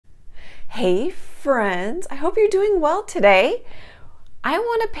Hey friends, I hope you're doing well today. I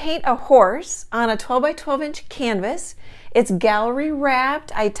want to paint a horse on a 12 by 12 inch canvas. It's gallery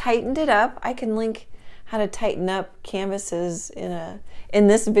wrapped. I tightened it up. I can link how to tighten up canvases in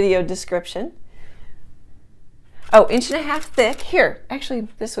this video description. Oh, 1.5 thick. Here, actually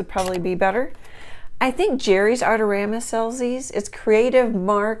this would probably be better. I think Jerry's Artorama sells these. It's Creative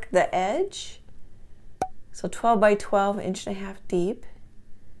Mark the Edge. So 12 by 12, 1.5 deep.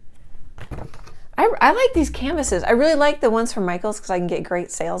 I like these canvases. I really like the ones from Michael's because I can get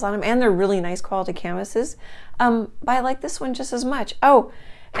great sales on them, and they're really nice quality canvases. But I like this one just as much. Oh,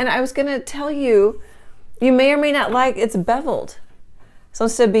 and I was gonna tell you, you may or may not like, it's beveled. So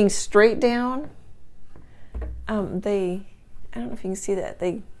instead of being straight down, I don't know if you can see that,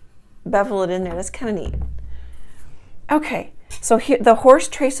 they bevel it in there. That's kind of neat. Okay, so here, the horse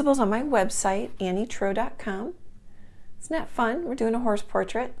traceables on my website, annietroe.com. Isn't that fun? We're doing a horse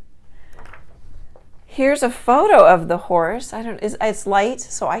portrait. Here's a photo of the horse. It's light,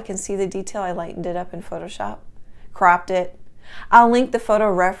 so I can see the detail. I lightened it up in Photoshop, cropped it. I'll link the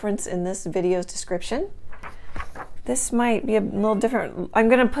photo reference in this video's description. This might be a little different. I'm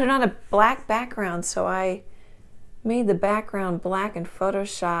gonna put it on a black background, so I made the background black in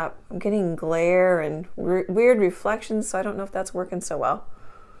Photoshop. I'm getting glare and weird reflections, so I don't know if that's working so well.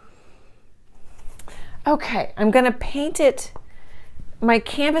 Okay, I'm gonna paint it, my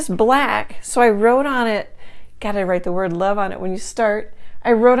canvas black, so I wrote on it, gotta write the word love on it when you start.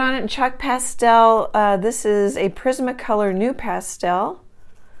 I wrote on it in chalk pastel. This is a Prismacolor New Pastel,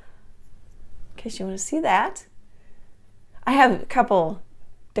 in case you want to see that. I have a couple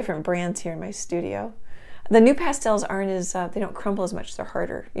different brands here in my studio. The New Pastels aren't as, they don't crumble as much, they're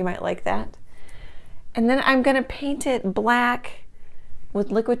harder. You might like that. And then I'm gonna paint it black with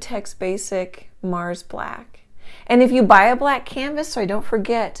Liquitex Basic Mars Black. And if you buy a black canvas, so I don't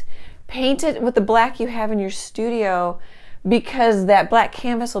forget, paint it with the black you have in your studio, because that black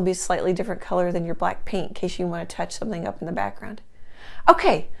canvas will be a slightly different color than your black paint in case you want to touch something up in the background.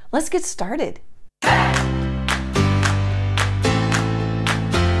 Okay, let's get started.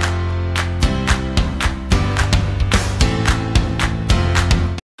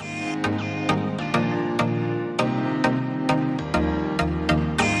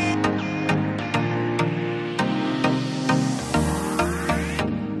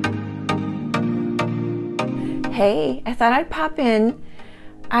 Hey, I thought I'd pop in.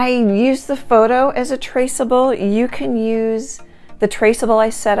 I used the photo as a traceable. You can use the traceable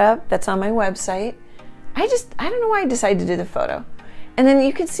I set up that's on my website. I don't know why I decided to do the photo. And then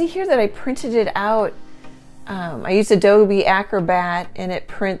you can see here that I printed it out. I used Adobe Acrobat, and it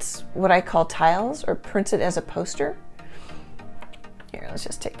prints what I call tiles, or prints it as a poster. Here, let's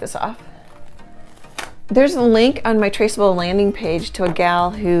just take this off. There's a link on my traceable landing page to a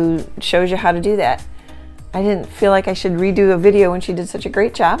gal who shows you how to do that. I didn't feel like I should redo a video when she did such a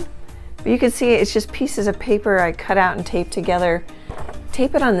great job. But you can see it's just pieces of paper I cut out and taped together.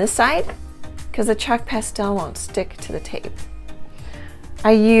 Tape it on this side, because the chalk pastel won't stick to the tape.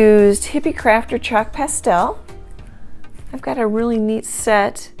 I used Hippie Crafter Chalk Pastel. I've got a really neat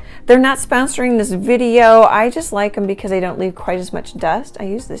set. They're not sponsoring this video. I just like them because they don't leave quite as much dust. I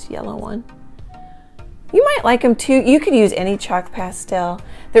use this yellow one. You might like them too. You could use any chalk pastel.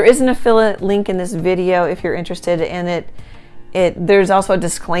 There is an affiliate link in this video if you're interested in it. There's also a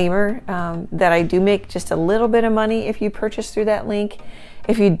disclaimer that I do make just a little bit of money if you purchase through that link.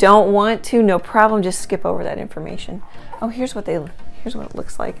 If you don't want to, no problem, just skip over that information. Oh, here's what it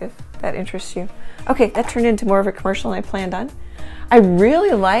looks like if that interests you. Okay, that turned into more of a commercial than I planned on. I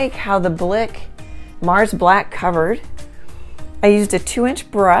really like how the Blick Mars Black covered. I used a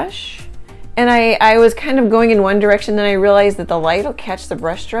 2-inch brush. And I was kind of going in one direction, then I realized that the light will catch the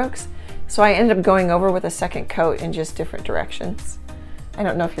brush strokes. So I ended up going over with a second coat in just different directions. I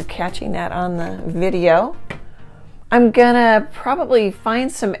don't know if you're catching that on the video. I'm gonna probably find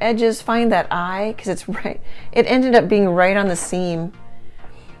some edges, find that eye, because it's right. It ended up being right on the seam.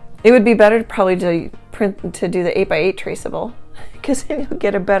 It would be better probably to do the 8x8 traceable, because then you'll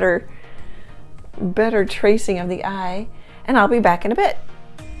get a better tracing of the eye. And I'll be back in a bit.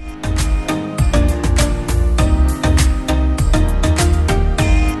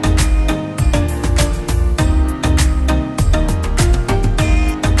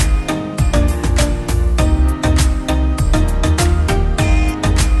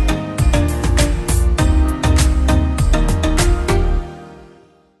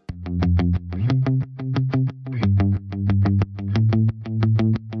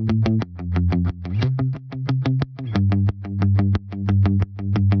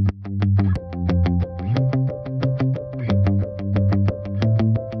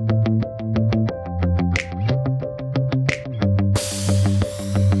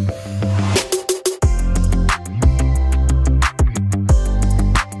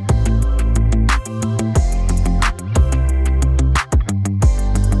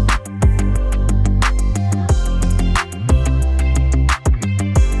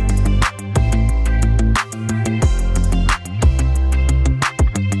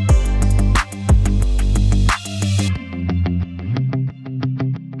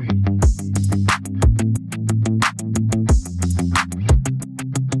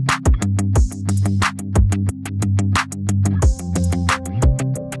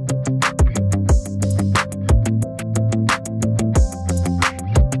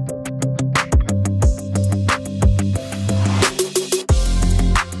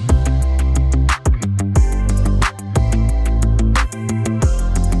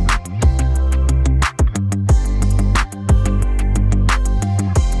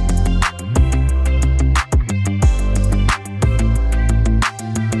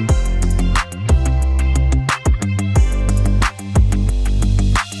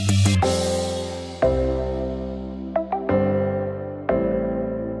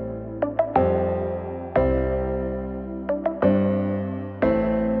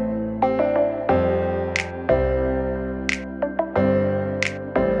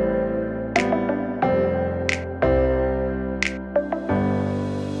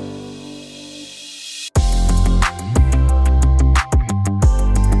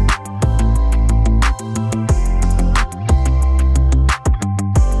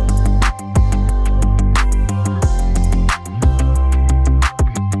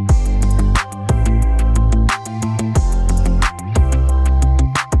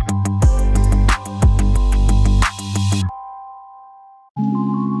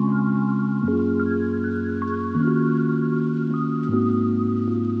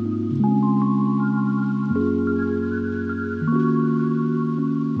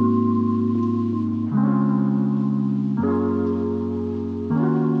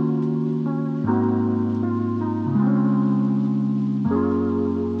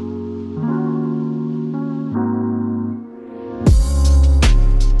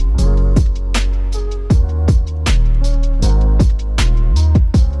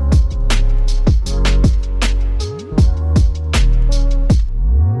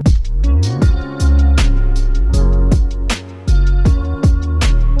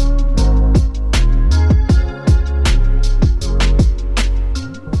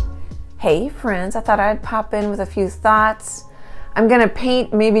 friends. I thought I'd pop in with a few thoughts. I'm gonna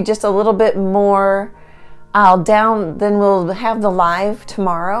paint maybe just a little bit more. Then we'll have the live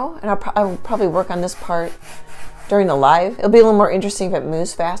tomorrow, and I'll probably work on this part during the live. It'll be a little more interesting if it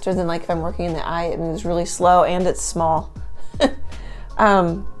moves faster than like if I'm working in the eye, it moves really slow and it's small.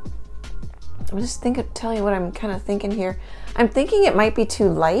 I'm just telling you what I'm kind of thinking here. I'm thinking it might be too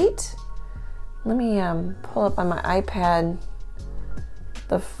light. Let me pull up on my iPad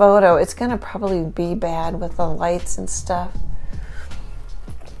the photo. It's gonna probably be bad with the lights and stuff.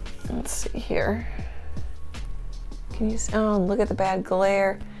 Let's see here. Can you see? Oh, look at the bad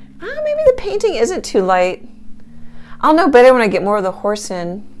glare. Maybe the painting isn't too light. I'll know better when I get more of the horse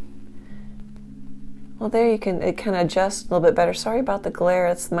in. Well, there it kind of adjusts a little bit better. Sorry about the glare.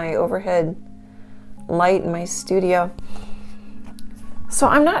 It's my overhead light in my studio. So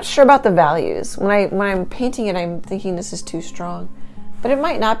I'm not sure about the values. When I'm painting it, I'm thinking this is too strong, but it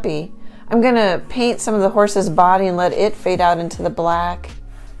might not be. I'm gonna paint some of the horse's body and let it fade out into the black.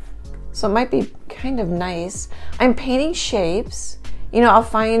 So it might be kind of nice. I'm painting shapes. You know, I'll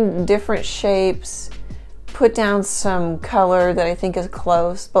find different shapes, put down some color that I think is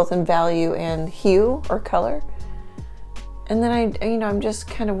close, both in value and hue or color. And then I'm just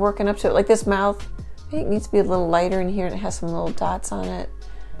kind of working up to it. Like this mouth, I think it needs to be a little lighter in here, and it has some little dots on it.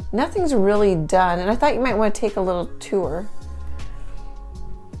 Nothing's really done, and I thought you might want to take a little tour.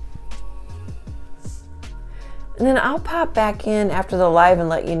 And then I'll pop back in after the live and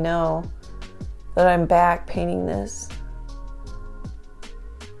let you know that I'm back painting this.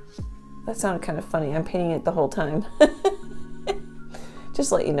 That sounded kind of funny. I'm painting it the whole time.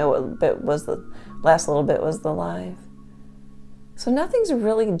 Just let you know what bit was the last little bit was the live. So nothing's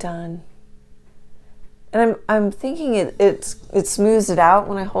really done. And I'm thinking it smooths it out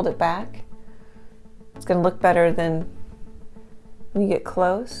when I hold it back. It's gonna look better than when you get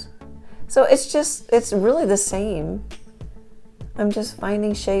close. So it's really the same. I'm just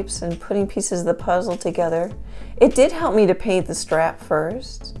finding shapes and putting pieces of the puzzle together. It did help me to paint the strap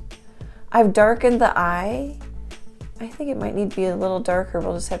first. I've darkened the eye. I think it might need to be a little darker.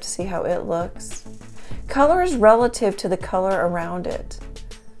 We'll just have to see how it looks. Color is relative to the color around it.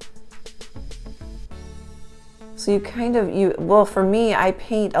 So well, for me, I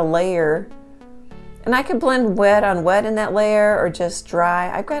paint a layer, and I could blend wet on wet in that layer or just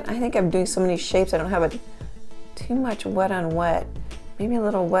dry. I think I'm doing so many shapes, I don't have too much wet on wet. Maybe a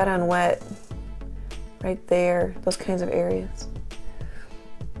little wet on wet right there, those kinds of areas.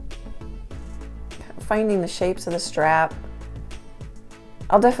 Finding the shapes of the strap.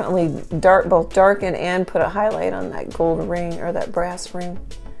 I'll definitely both darken and put a highlight on that gold ring or that brass ring.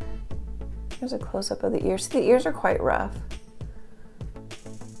 Here's a close-up of the ears. See, the ears are quite rough.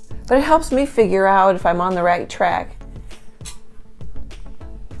 But it helps me figure out if I'm on the right track.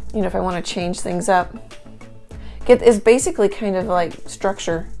 You know, if I want to change things up. It's basically kind of like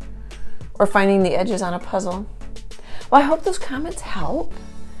structure or finding the edges on a puzzle. Well, I hope those comments help.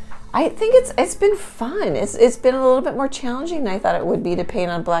 I think it's been fun. It's been a little bit more challenging than I thought it would be to paint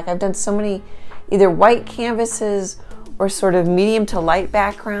on black. I've done so many either white canvases or sort of medium to light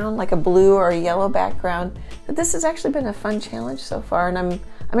background, like a blue or a yellow background. But this has actually been a fun challenge so far, and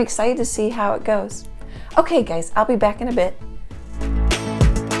I'm excited to see how it goes. Okay, guys, I'll be back in a bit.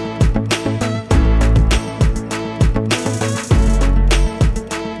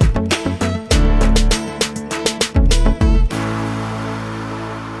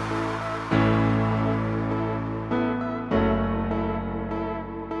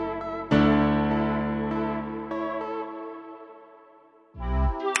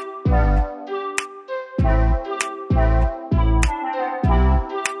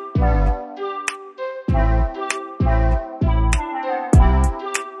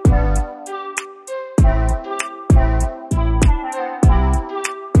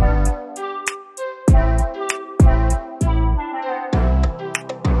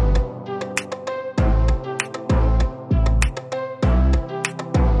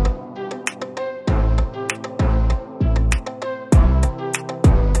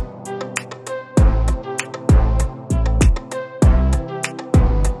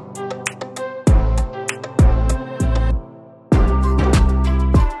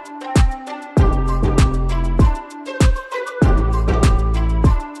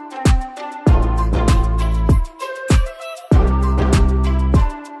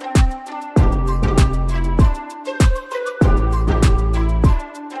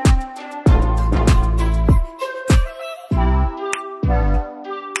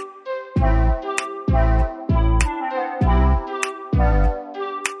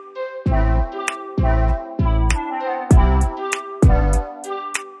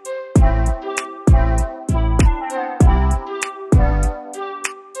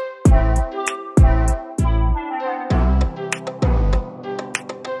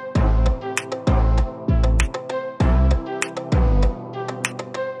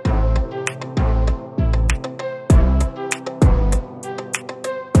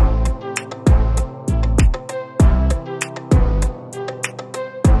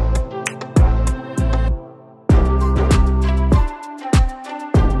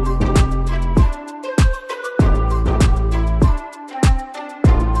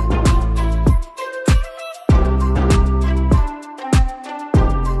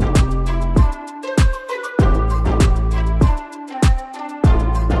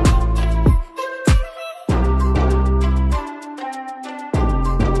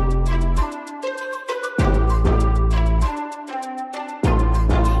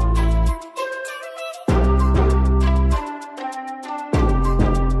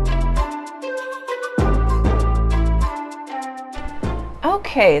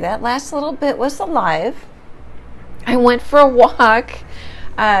 Okay, that last little bit was alive. I went for a walk,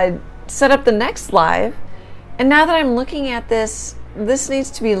 set up the next live, and now that I'm looking at this, this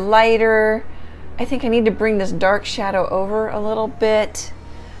needs to be lighter. I think I need to bring this dark shadow over a little bit,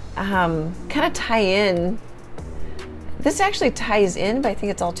 kind of tie in. This actually ties in, but I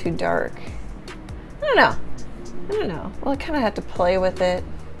think it's all too dark. I don't know. Well, I kind of have to play with it.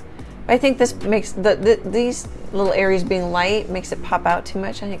 But I think this makes these little areas being light makes it pop out too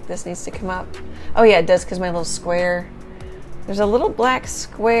much. I think this needs to come up. Oh yeah, it does, because my little square. There's a little black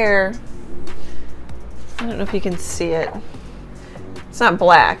square. I don't know if you can see it. It's not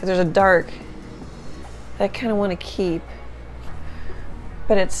black. There's a dark that I kind of want to keep.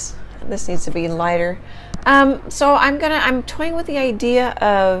 But this needs to be lighter. So I'm toying with the idea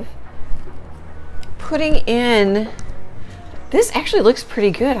of putting in, this actually looks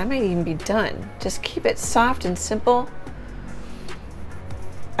pretty good. I might even be done. Just keep it soft and simple.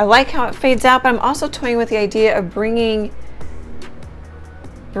 I like how it fades out, but I'm also toying with the idea of bringing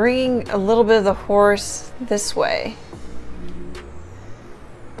a little bit of the horse this way,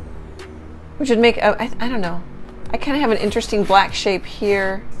 which would make, I don't know. I kind of have an interesting black shape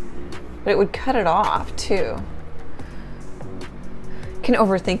here, but it would cut it off too. Can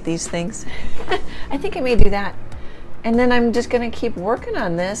overthink these things. I think I may do that. And then I'm just gonna keep working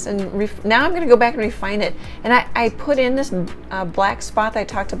on this, and now I'm gonna go back and refine it. And I put in this black spot that I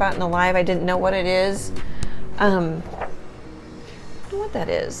talked about in the live. I didn't know what it is. I don't know what that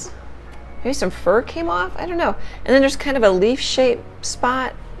is. Maybe some fur came off, I don't know. And then there's kind of a leaf shaped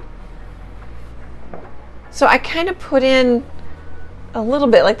spot. So I kind of put in a little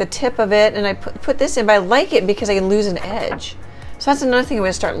bit, like the tip of it, and I put this in, but I like it because I lose an edge. So that's another thing I'm going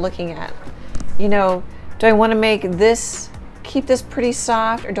to start looking at. You know, do I want to make this, keep this pretty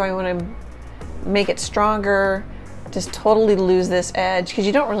soft, or do I want to make it stronger, just totally lose this edge? Because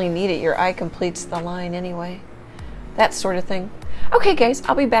you don't really need it. Your eye completes the line anyway. That sort of thing. Okay guys,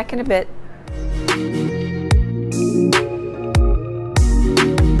 I'll be back in a bit.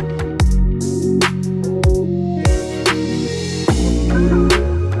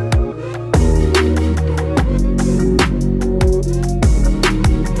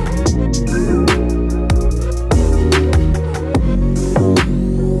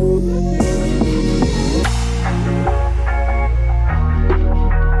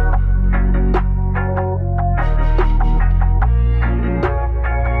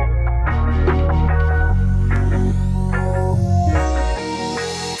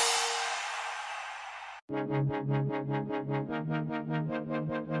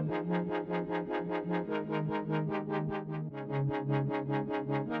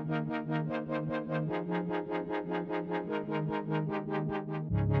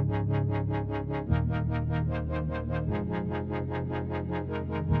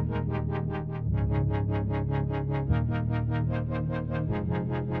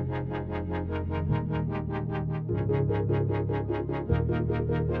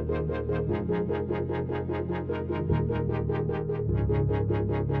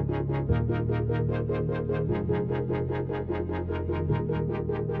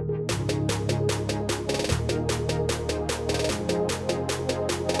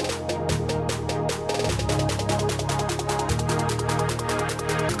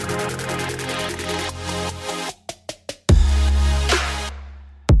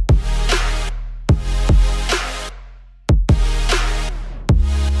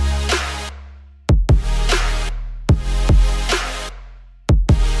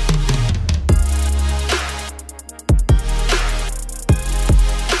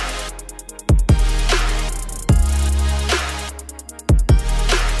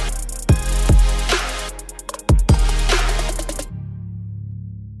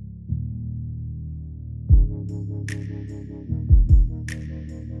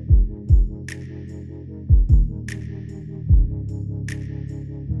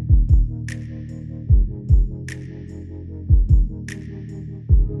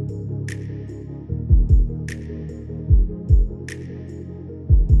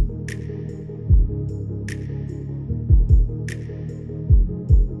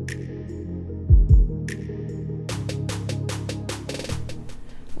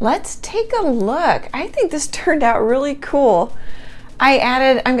 Let's take a look. I think this turned out really cool.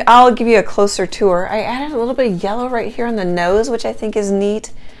 I'll give you a closer tour. I added a little bit of yellow right here on the nose, which I think is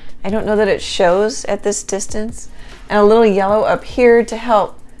neat. I don't know that it shows at this distance. And a little yellow up here to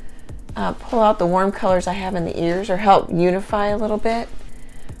help pull out the warm colors I have in the ears, or help unify a little bit.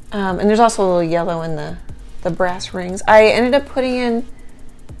 And there's also a little yellow in the brass rings. I ended up putting in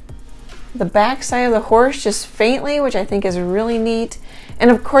the back side of the horse just faintly, which I think is really neat.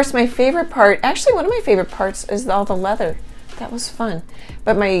 And of course my favorite part, actually one of my favorite parts is all the leather. That was fun.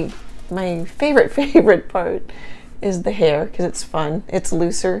 But my favorite part is the hair, because it's fun. It's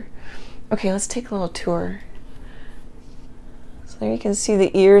looser. Okay, let's take a little tour. So there you can see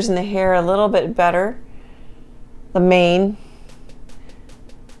the ears and the hair a little bit better. The mane.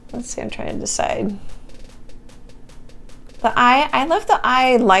 Let's see, I'm trying to decide. The eye, I left the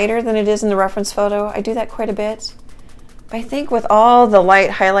eye lighter than it is in the reference photo. I do that quite a bit. But I think with all the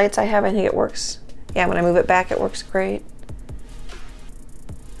light highlights I have, I think it works. Yeah, when I move it back, it works great.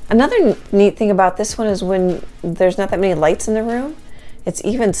 Another neat thing about this one is when there's not that many lights in the room, it's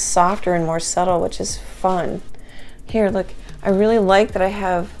even softer and more subtle, which is fun. Here, look, I really like that I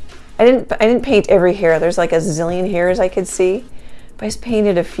have, I didn't paint every hair. There's like a zillion hairs I could see, but I just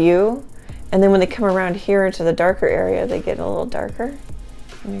painted a few. And then when they come around here into the darker area, they get a little darker.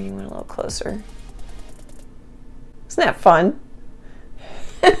 Maybe you want a little closer. Isn't that fun?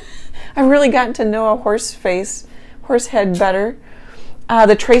 I've really gotten to know a horse head better.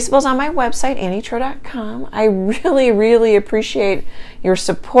 The Traceable's on my website, annietroe.com. I really appreciate your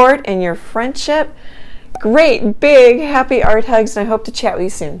support and your friendship. Great, big, happy art hugs, and I hope to chat with you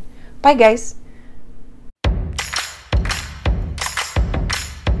soon. Bye, guys.